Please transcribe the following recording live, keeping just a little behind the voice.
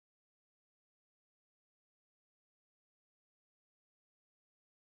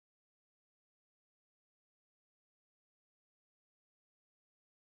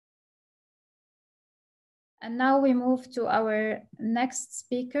And now we move to our next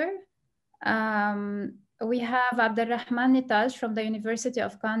speaker. We have Abderrahmane Nitaj from the University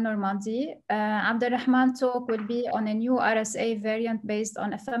of Caen, Normandy. Abderrahmane's talk will be on a new RSA variant based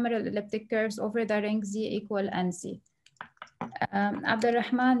on ephemeral elliptic curves over the ring Z equal NZ.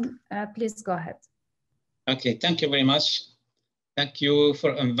 Abderrahmane, please go ahead. Okay, thank you very much. Thank you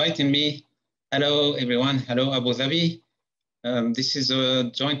for inviting me. Hello, everyone. Hello, Abu Dhabi. This is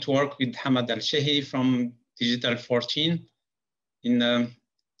a joint work with Hamad Al-Shehi from Digital 14 in the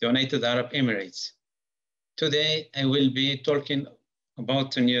United Arab Emirates. Today, I will be talking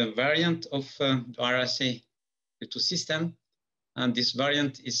about a new variant of the RSA cryptosystem, and this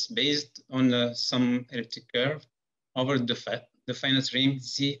variant is based on some elliptic curve over the finite ring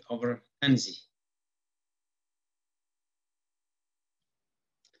Z over NZ.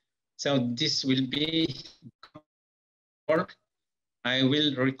 So this will be work. I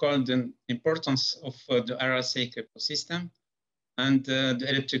will recall the importance of the RSA cryptosystem and the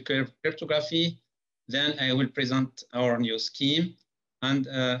elliptic curve cryptography. Then I will present our new scheme, and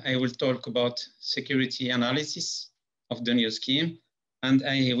I will talk about security analysis of the new scheme, and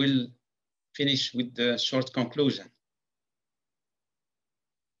I will finish with the short conclusion.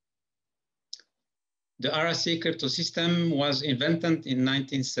 The RSA cryptosystem was invented in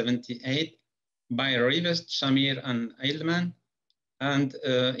 1978 by Rivest, Shamir, and Adleman, and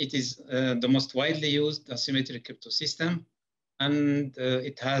it is the most widely used asymmetric cryptosystem, and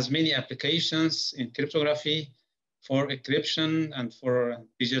it has many applications in cryptography for encryption and for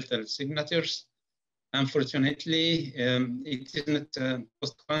digital signatures. Unfortunately, it isn't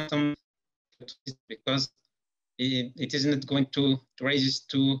post-quantum because it isn't going to resist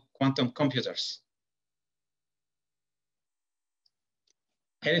to quantum computers.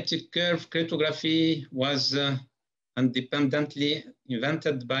 Elliptic curve cryptography was independently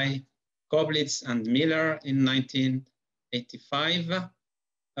invented by Koblitz and Miller in 1985.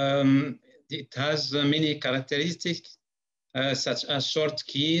 It has many characteristics, such as short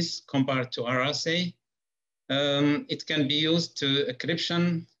keys compared to RSA. It can be used to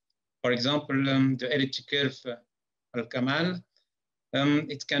encryption, for example, the elliptic curve Al-Kamal.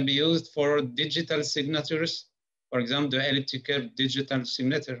 It can be used for digital signatures, for example, the elliptic curve digital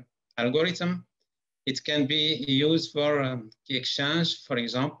signature algorithm. It can be used for key exchange, for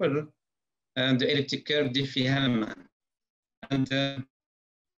example, the elliptic curve Diffie-Hellman. And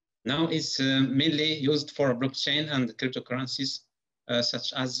now it's mainly used for blockchain and cryptocurrencies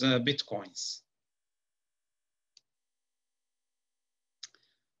such as Bitcoins.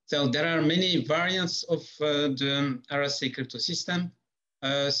 So there are many variants of the RSA cryptosystem.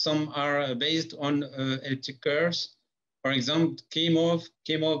 Some are based on elliptic curves. For example,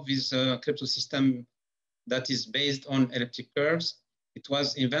 K-MOV is a cryptosystem that is based on elliptic curves. It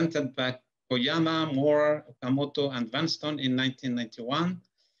was invented by Koyama, Moore, Okamoto, and Vanston in 1991.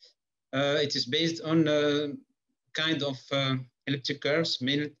 It is based on a kind of elliptic curves,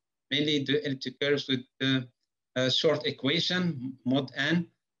 mainly the elliptic curves with the short equation, mod n,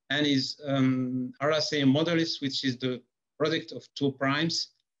 and is RSA modulus, which is the product of two primes,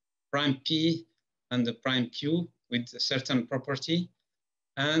 prime P and the prime Q with a certain property.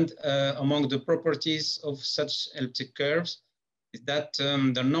 And among the properties of such elliptic curves is that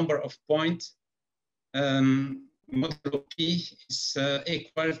the number of points modulo P is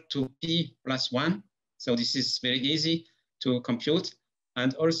equal to P plus 1. So this is very easy to compute.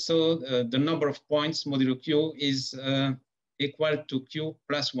 And also the number of points modulo Q is equal to Q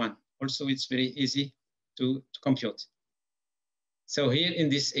plus 1. Also, it's very easy to compute. So here in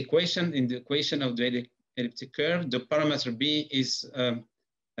this equation, in the equation of the elliptic curve, the parameter B is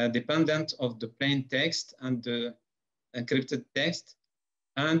dependent of the plain text and the encrypted text.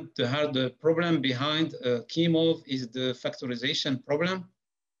 And the problem behind K-MOV is the factorization problem.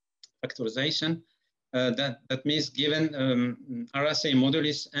 Factorization, that means given RSA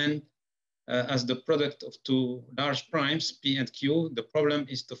modulus n as the product of two large primes, P and Q, the problem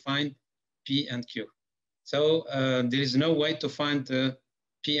is to find P and Q. So there is no way to find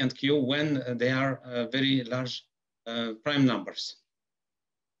P and Q when they are very large prime numbers.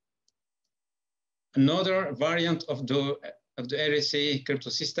 Another variant of the RSA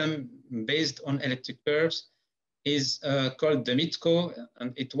cryptosystem based on elliptic curves is called the Mitko,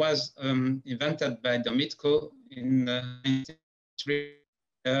 and it was invented by the Mitko in 1993.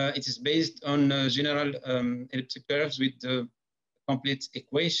 It is based on general elliptic curves with the complete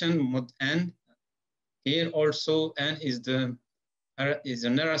equation mod n. Here also n is an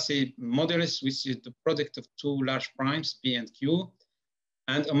RSA modulus, which is the product of two large primes, P and Q.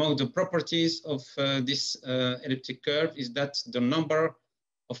 And among the properties of this elliptic curve is that the number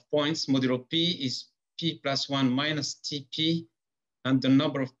of points modulo P is P p plus 1 minus tp, and the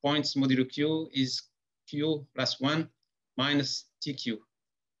number of points modulo q is q plus 1 minus tq.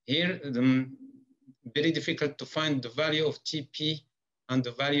 Here, very difficult to find the value of tp and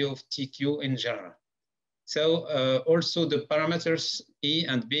the value of tq in general. So also the parameters e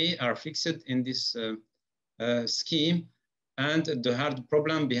and b are fixed in this scheme. And the hard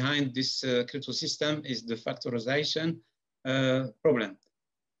problem behind this crypto system is the factorization problem.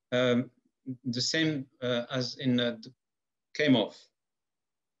 The same as in Kemov.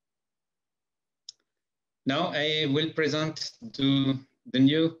 Now I will present the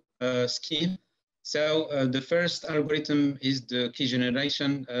new scheme. So the first algorithm is the key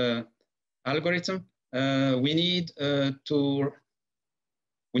generation algorithm. We need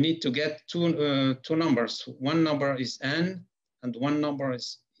to get two numbers. One number is n, and one number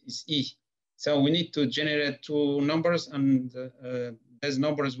is e. So we need to generate two numbers, and those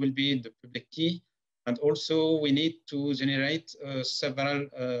numbers will be the public key. And also we need to generate several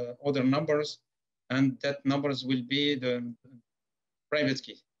other numbers, and that numbers will be the private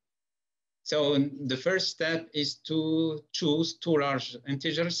key. So the first step is to choose two large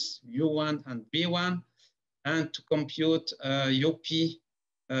integers, u1 and b1, and to compute up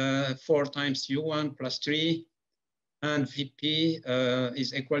 4 times u1 plus 3, and vp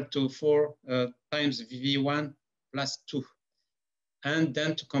is equal to 4 times v1 plus 2. And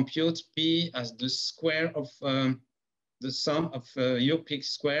then to compute p as the square of the sum of up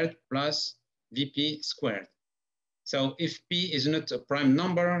squared plus vp squared. So if p is not a prime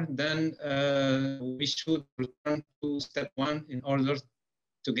number, then we should return to step 1 in order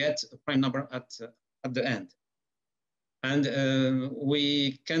to get a prime number at the end. And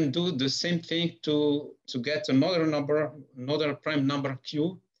we can do the same thing to get another number, another prime number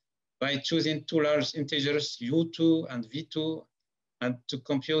q, by choosing two large integers u2 and v2, and to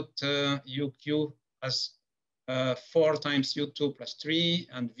compute uq as 4 times u2 plus 3,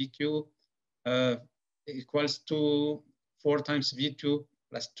 and vq equals to 4 times v2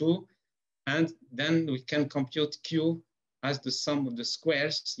 plus 2. And then we can compute q as the sum of the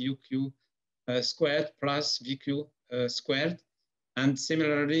squares, uq squared plus vq squared. And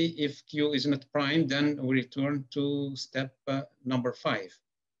similarly, if q is not prime, then we return to step number 5.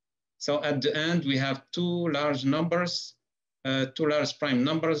 So at the end, we have two large numbers, two large prime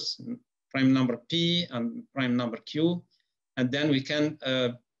numbers, prime number p and prime number q. And then we can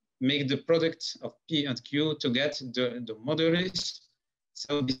make the product of p and q to get the modulus.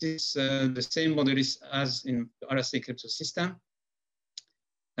 So this is the same modulus as in the RSA crypto system.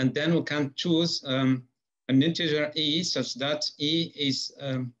 And then we can choose an integer e such that e is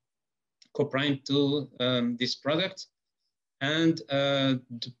co-prime to this product. And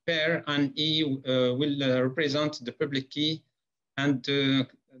the pair and e will represent the public key, and the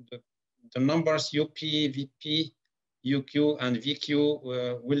numbers up, vp, uq, and vq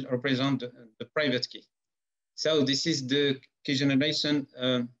will represent the private key. So this is the key generation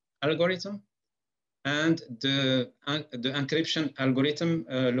algorithm. And the encryption algorithm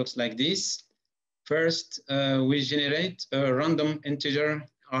looks like this. First, we generate a random integer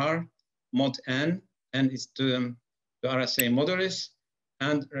r mod n, and it's the RSA modulus.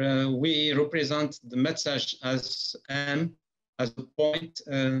 And we represent the message as m, as a point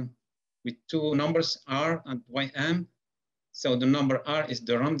with two numbers r and ym. So the number r is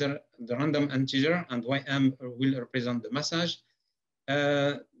the random integer, and ym will represent the message.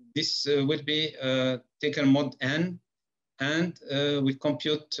 This will be taken mod n, and we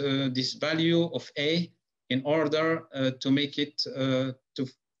compute this value of a in order to make it to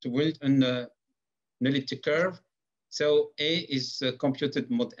build an elliptic curve. So a is computed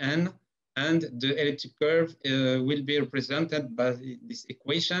mod n, and the elliptic curve will be represented by this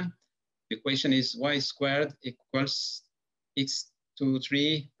equation. The equation is y squared equals x to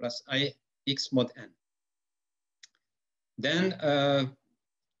 3 plus I x mod n. Then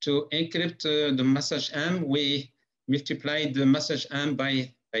to encrypt the message m, we multiply the message m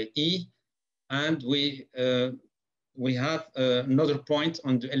by e, and we have another point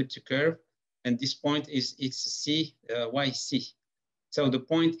on the elliptic curve, and this point is xc yc. So the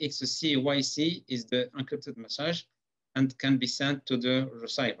point xc yc is the encrypted message and can be sent to the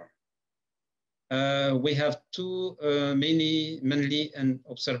receiver. We have two mainly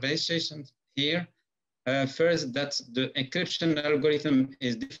observations here. First, that the encryption algorithm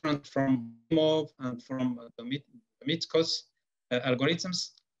is different from MOV and from the Mitkos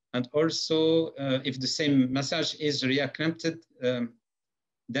algorithms. And also, if the same message is re-encrypted,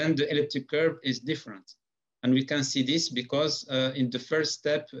 then the elliptic curve is different. And we can see this because in the first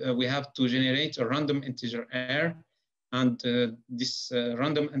step, we have to generate a random integer r, and this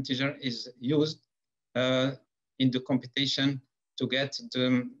random integer is used in the computation to get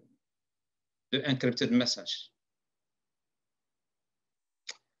the encrypted message.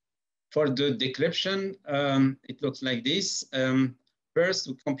 For the decryption, it looks like this. First,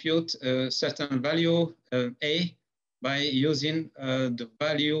 we compute a certain value, A, by using the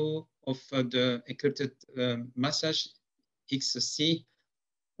value of the encrypted message, XC,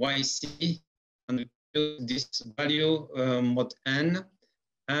 YC, and we use this value mod n.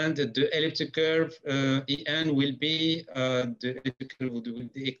 And the elliptic curve En will be the elliptic curve will be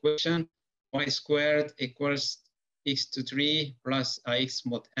the equation y squared equals x to 3 plus ix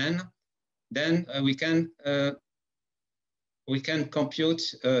mod n. Then we can compute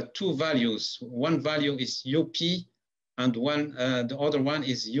two values. One value is UP, and the other one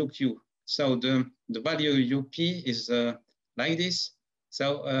is UQ. So the value UP is like this.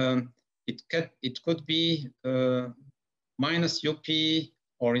 So it could be minus UP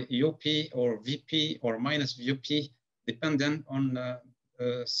or UP or VP or minus VP, dependent on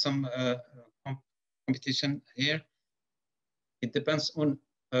some computation here. It depends on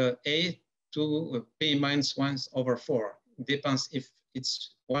A to P minus 1/4. It depends if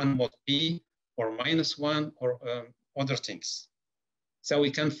it's 1 mod P or minus 1 or other things. So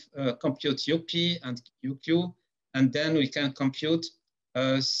we can compute UP and UQ, and then we can compute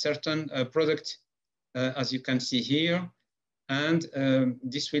a certain product, as you can see here. And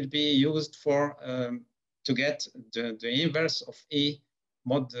this will be used for to get the inverse of E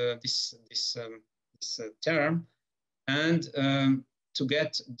mod this term. And to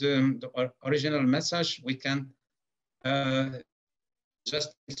get the original message, we can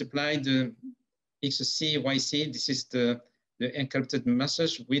just multiply the XC, YC. This is the encrypted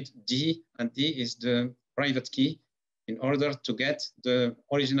message with D, and D is the private key, in order to get the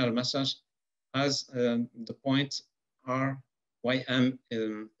original message as the point R, YM.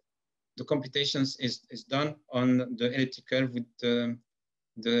 The computations is done on the elliptic curve with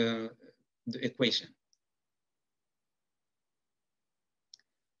the equation.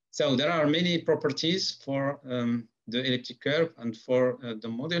 So there are many properties for the elliptic curve and for the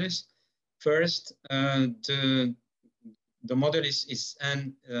modulus. First, the modulus is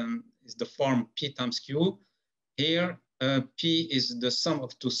is the form P times Q. Here, P is the sum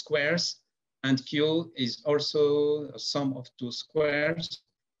of two squares, and Q is also a sum of two squares.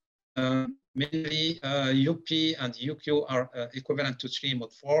 Mainly, UP and UQ are equivalent to 3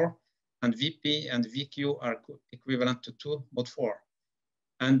 mod 4, and VP and VQ are equivalent to 2 mod 4.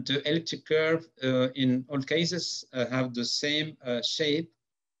 And the elliptic curve, in all cases, have the same shape.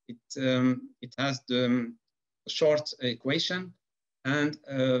 It has the short equation, and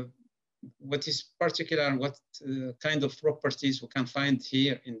what is particular, what kind of properties we can find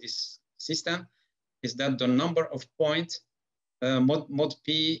here in this system is that the number of points mod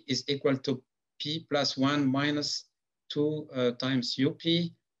P is equal to P plus 1 minus 2 times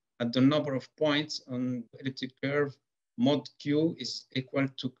UP, and the number of points on the elliptic curve mod Q is equal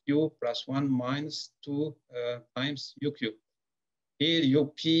to Q plus 1 minus 2 times UQ. Here,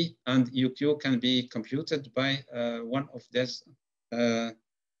 UP and UQ can be computed by one of these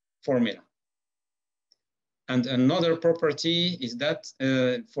formula. And another property is that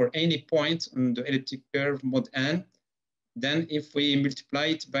for any point on the elliptic curve mod n, then if we multiply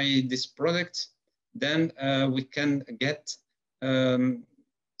it by this product, then we can get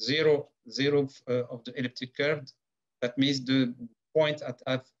zero of the elliptic curve. That means the point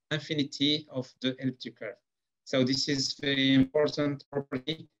at infinity of the elliptic curve. So this is very important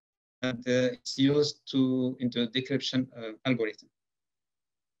property, and it's used in the decryption algorithm.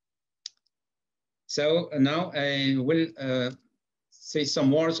 So now I will say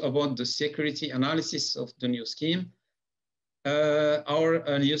some words about the security analysis of the new scheme.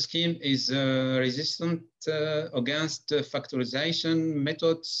 Our new scheme is resistant against factorization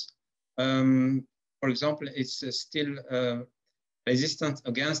methods. For example, it's still resistant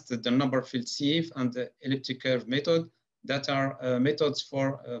against the number field sieve and the elliptic curve method that are methods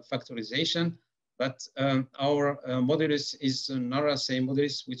for factorization. But our modulus is an RSA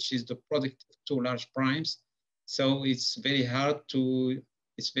modulus, which is the product of two large primes. So it's very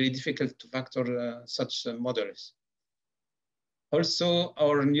difficult to factor such modulus. Also,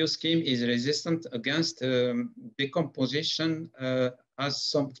 our new scheme is resistant against decomposition as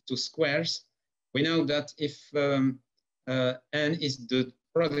sum of two squares. We know that if n is the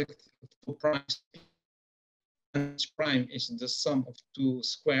product of two primes, and each prime is the sum of two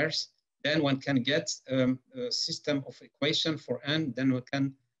squares, then one can get a system of equation for n. Then we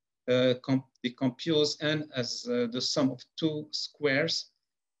can decompose n as the sum of two squares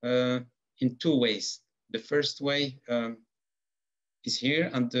in two ways. The first way is here,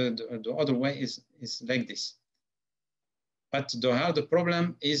 and the other way is like this. But the hard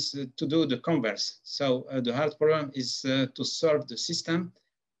problem is to do the converse. So the hard problem is to solve the system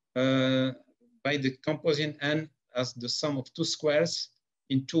by decomposing n as the sum of two squares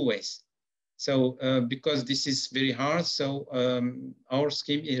in two ways. So because this is very hard, so our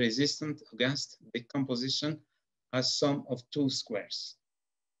scheme is resistant against decomposition as sum of two squares.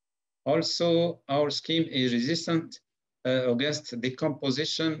 Also, our scheme is resistant against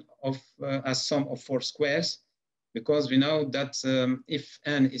decomposition of as sum of four squares, because we know that if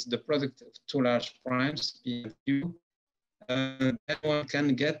n is the product of two large primes, p and q, then one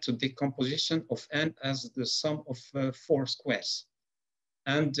can get to decomposition of n as the sum of four squares.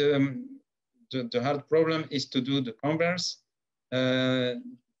 And the hard problem is to do the converse,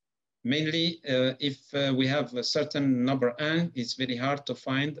 mainly if we have a certain number n, it's very hard to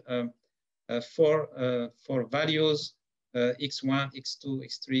find for values x1, x2,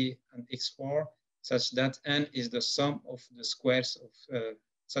 x3, and x4, such that n is the sum of the squares of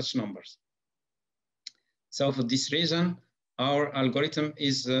such numbers. So for this reason, our algorithm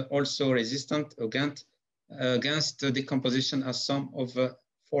is also resistant against the decomposition as sum of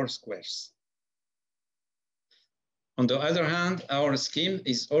four squares. On the other hand, our scheme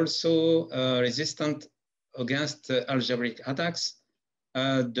is also resistant against algebraic attacks.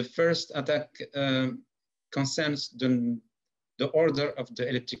 The first attack concerns the order of the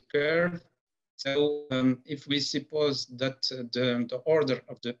elliptic curve. So if we suppose that the order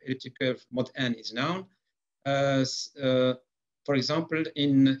of the elliptic curve mod n is known, for example,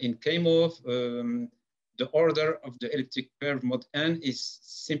 in K-move, the order of the elliptic curve mod n is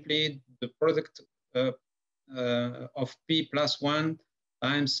simply the product of p plus 1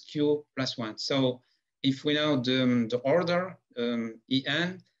 times q plus 1. So if we know the order, en,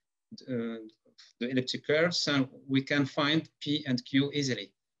 the elliptic curve, so we can find p and q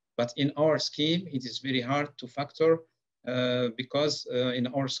easily. But in our scheme, it is very hard to factor because in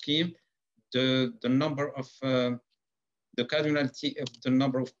our scheme, the number of the cardinality of the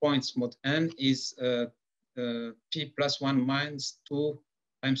number of points mod n is p plus 1 minus 2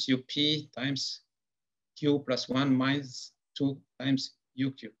 times up times q plus 1 minus 2 times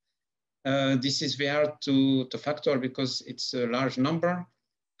uq. This is very hard to factor because it's a large number,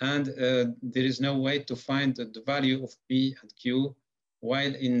 and there is no way to find the value of p and q,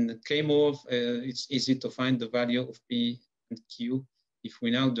 while in K-move, it's easy to find the value of p and q if we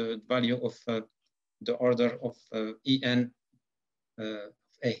know the value of the order of en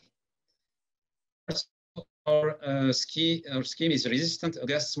a. Our scheme is resistant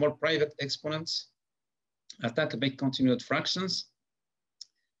against small private exponents attacked by continued fractions,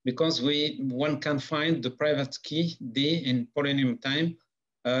 because one can find the private key d in polynomial time.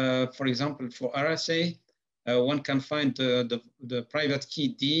 For example, for RSA, one can find the private key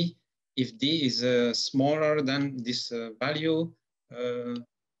d if d is smaller than this value.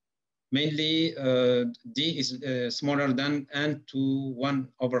 Mainly, d is smaller than n to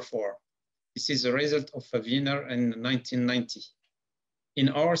 1/4. This is a result of Wiener in 1990. In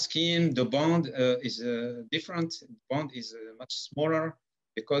our scheme, the bond is different. The bond is much smaller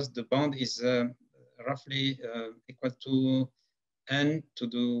because the bond is roughly equal to n to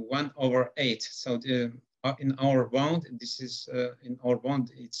the 1/8. So in our bond, this is in our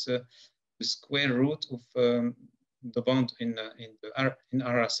bond, it's the square root of the bond in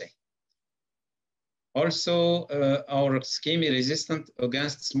RSA. Also, our scheme is resistant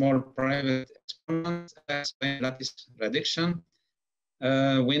against small private exponents by lattice reduction.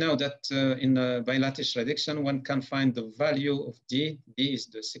 We know that by lattice reduction, one can find the value of d. D is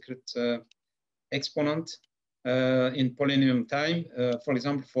the secret exponent in polynomial time. For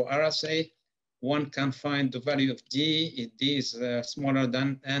example, for RSA, one can find the value of d if d is smaller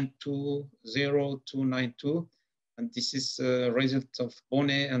than n20292. And this is a result of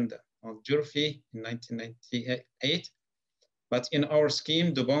Bonnet and of Durfee in 1998. But in our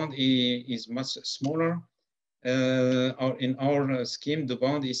scheme, the bond is much smaller. In our scheme, the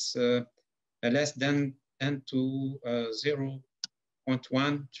bond is less than n to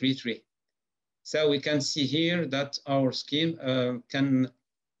 0.133. So we can see here that our scheme can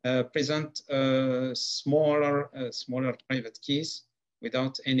present smaller private keys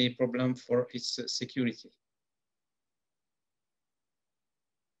without any problem for its security.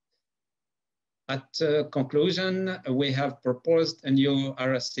 At conclusion, we have proposed a new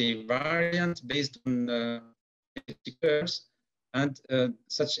RSA variant based on elliptic curves, and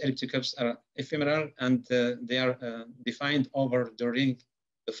such elliptic curves are ephemeral, and they are defined over the ring,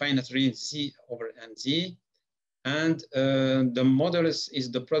 the finite ring Z over NZ. And the modulus is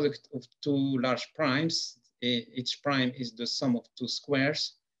the product of two large primes, each prime is the sum of two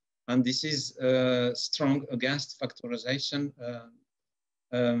squares. And this is strong against factorization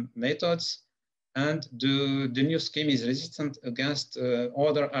methods. And the new scheme is resistant against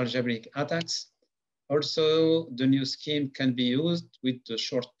other algebraic attacks. Also, the new scheme can be used with the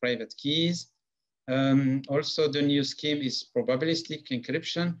short private keys. Also, the new scheme is probabilistic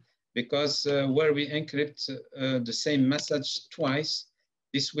encryption because where we encrypt the same message twice,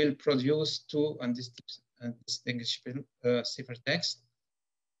 this will produce two undistinguishable ciphertext.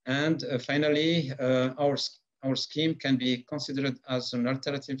 And finally, our scheme can be considered as an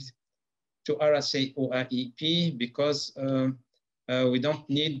alternative to RSA OAEP because we don't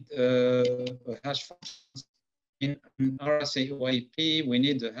need a hash function. In RSA OAEP, we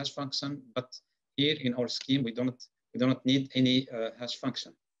need a hash function, but here in our scheme, we do not need any hash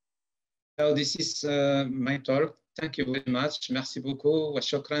function. So this is my talk. Thank you very much. Merci beaucoup. Wa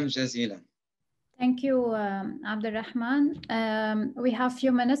shukran jazilan. Thank you, Abderrahmane. We have a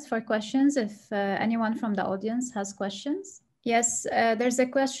few minutes for questions if anyone from the audience has questions. Yes, there's a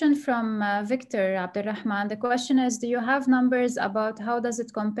question from Victor Abderrahmane. The question is, do you have numbers about how does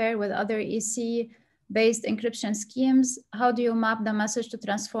it compare with other EC-based encryption schemes? How do you map the message to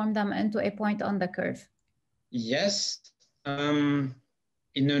transform them into a point on the curve? Yes, in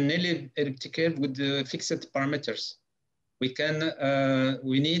an elliptic curve with fixed parameters.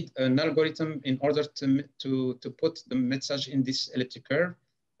 We need an algorithm in order to put the message in this elliptic curve.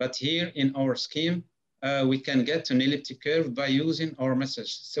 But here in our scheme, we can get an elliptic curve by using our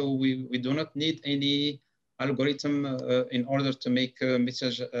message. So we do not need any algorithm in order to make a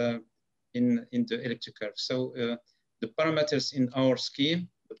message in the elliptic curve. So the parameters in our scheme,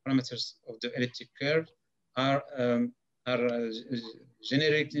 the parameters of the elliptic curve are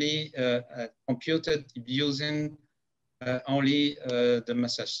generically computed using only the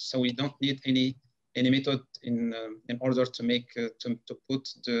message. So we don't need any method in order to make to put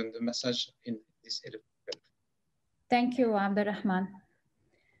the message in this elliptic curve. Thank you, Abderrahmane.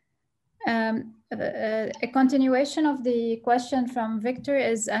 A continuation of the question from Victor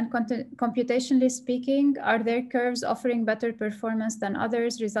is, and computationally speaking, are there curves offering better performance than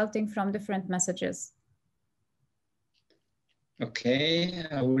others resulting from different messages? Okay,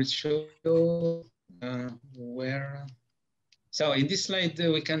 I will show you where. So in this slide,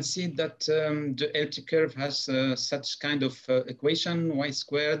 we can see that the elliptic curve has such kind of equation, y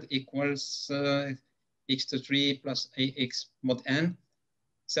squared equals x to 3 plus ax mod n.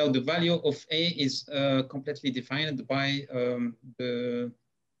 So the value of a is completely defined by the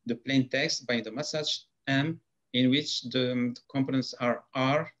plain text, by the message m, in which the components are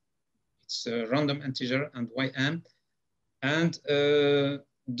r, it's a random integer, and ym. And the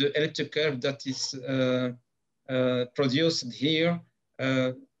elliptic curve that is produced here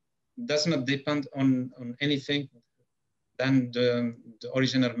does not depend on anything than the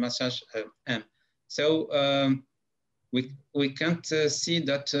original message m. So we can't see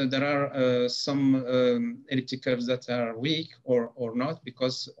that there are some elliptic curves that are weak or not,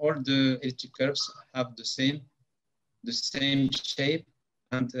 because all the elliptic curves have the same shape,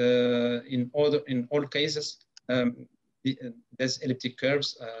 and in all cases these elliptic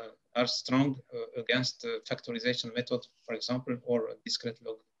curves are strong against factorization method, for example, or discrete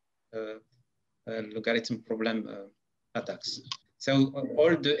logarithm problem attacks. So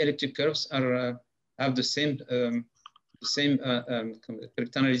all the elliptic curves are have the same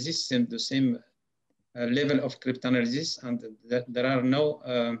cryptanalysis and the same level of cryptanalysis, and there are no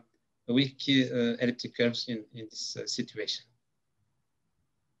weak elliptic curves in this situation.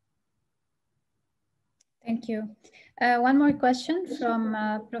 Thank you. One more question from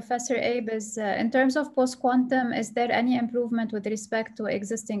Professor Abe is, in terms of post-quantum, is there any improvement with respect to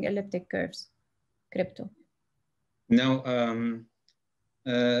existing elliptic curves, crypto? Now,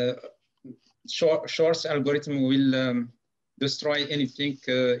 Shor's algorithm will destroy anything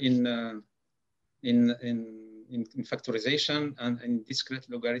in factorization and in discrete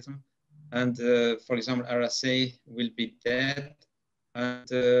logarithm. And for example, RSA will be dead.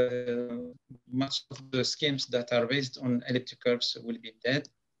 And much of the schemes that are based on elliptic curves will be dead.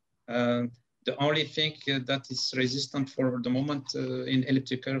 The only thing that is resistant for the moment in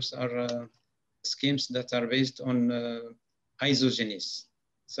elliptic curves are schemes that are based on isogenies.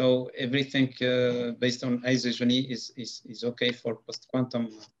 So everything based on isogeny is okay for post-quantum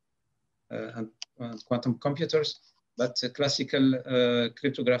and quantum computers, but classical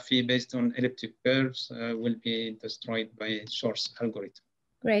cryptography based on elliptic curves will be destroyed by Shor's algorithm.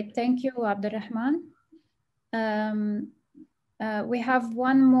 Great, thank you, Abderrahmane. We have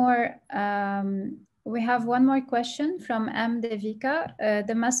one more We have one more question from M. Devika.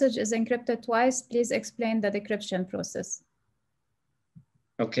 The message is encrypted twice. Please explain the decryption process.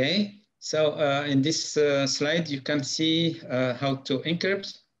 Okay, so in this slide, you can see how to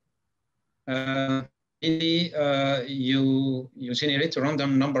encrypt. You generate a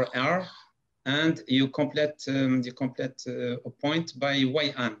random number R, and you complete a point by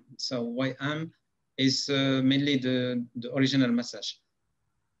YM. So YM is mainly the original message.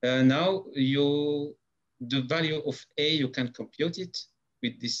 Now the value of A, you can compute it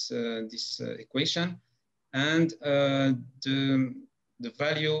with this equation, and the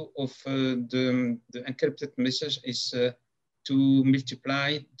value of the encrypted message is to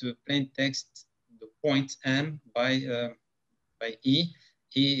multiply the plain text, the point M by E.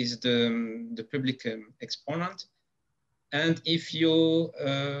 E is the public exponent. And if you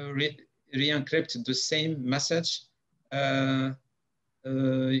re-encrypt the same message,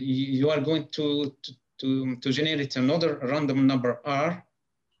 you are going to generate another random number R,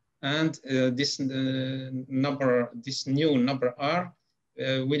 and this new number R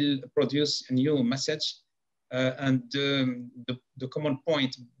will produce a new message. And the common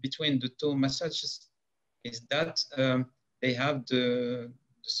point between the two messages is that they have the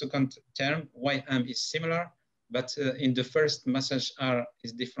second term, YM is similar, but in the first message, R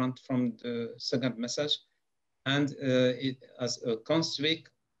is different from the second message. And it, as a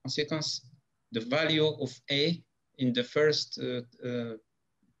consequence, the value of A in the first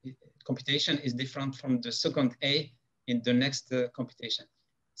computation is different from the second A in the next computation.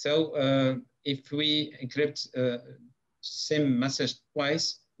 So if we encrypt same message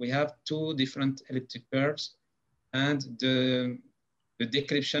twice, we have two different elliptic curves, and the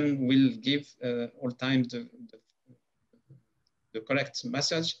decryption will give all time the correct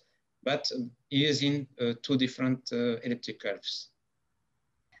message, but using two different elliptic curves.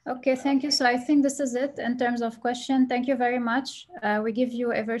 Okay, thank you. So I think this is it in terms of question. Thank you very much. We give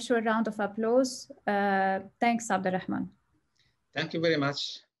you a virtual round of applause. Thanks, Abderrahmane. Thank you very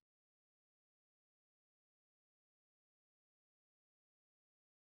much.